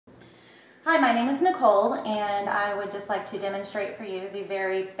Hi, my name is Nicole, and I would just like to demonstrate for you the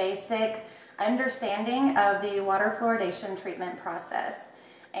very basic understanding of the water fluoridation treatment process.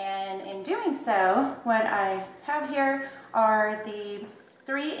 And in doing so, what I have here are the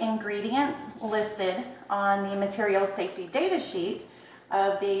 3 ingredients listed on the material safety data sheet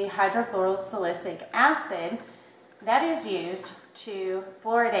of the hydrofluosilicic acid that is used to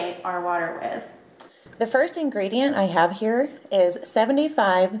fluoridate our water with. The first ingredient I have here is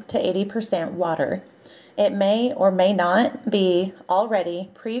 75 to 80% water. It may or may not be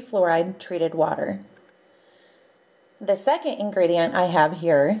already pre-fluoride treated water. The second ingredient I have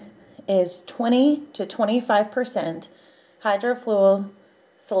here is 20 to 25%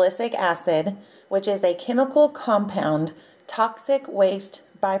 hydrofluosilicic acid, which is a chemical compound toxic waste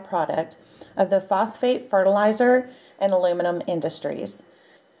byproduct of the phosphate fertilizer and aluminum industries.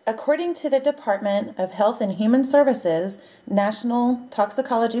 According to the Department of Health and Human Services National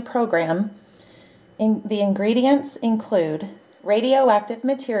Toxicology Program, the ingredients include radioactive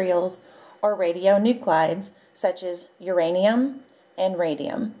materials or radionuclides such as uranium and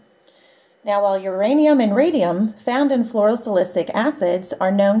radium. Now, while uranium and radium found in fluorosilicic acids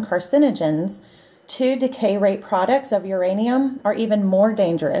are known carcinogens, 2 decay rate products of uranium are even more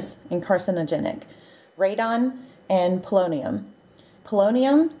dangerous and carcinogenic: radon and polonium.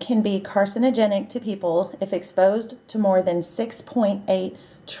 Polonium can be carcinogenic to people if exposed to more than 6.8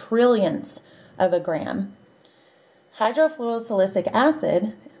 trillionths of a gram. Hydrofluosilicic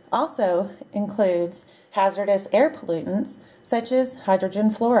acid also includes hazardous air pollutants such as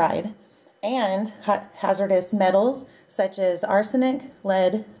hydrogen fluoride and hazardous metals such as arsenic,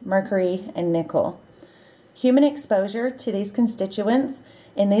 lead, mercury, and nickel. Human exposure to these constituents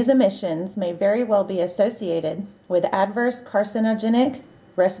in these emissions may very well be associated with adverse carcinogenic,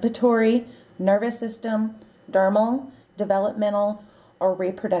 respiratory, nervous system, dermal, developmental, or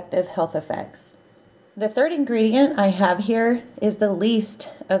reproductive health effects. The third ingredient I have here is the least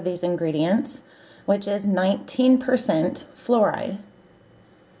of these ingredients, which is 19% fluoride.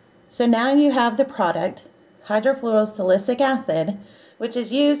 So now you have the product, hydrofluosilicic acid, which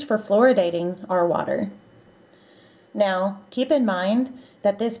is used for fluoridating our water. Now, keep in mind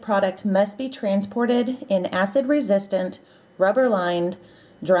that this product must be transported in acid-resistant, rubber-lined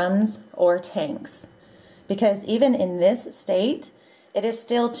drums or tanks, because even in this state, it is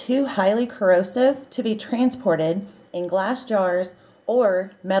still too highly corrosive to be transported in glass jars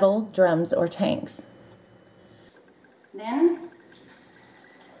or metal drums or tanks. Then,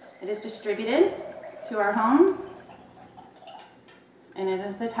 it is distributed to our homes, and it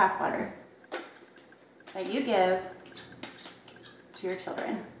is the tap water that you give to your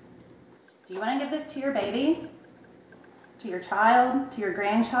children. Do you want to give this to your baby, to your child, to your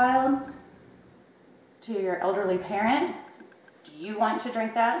grandchild, to your elderly parent? Do you want to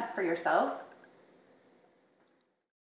drink that for yourself?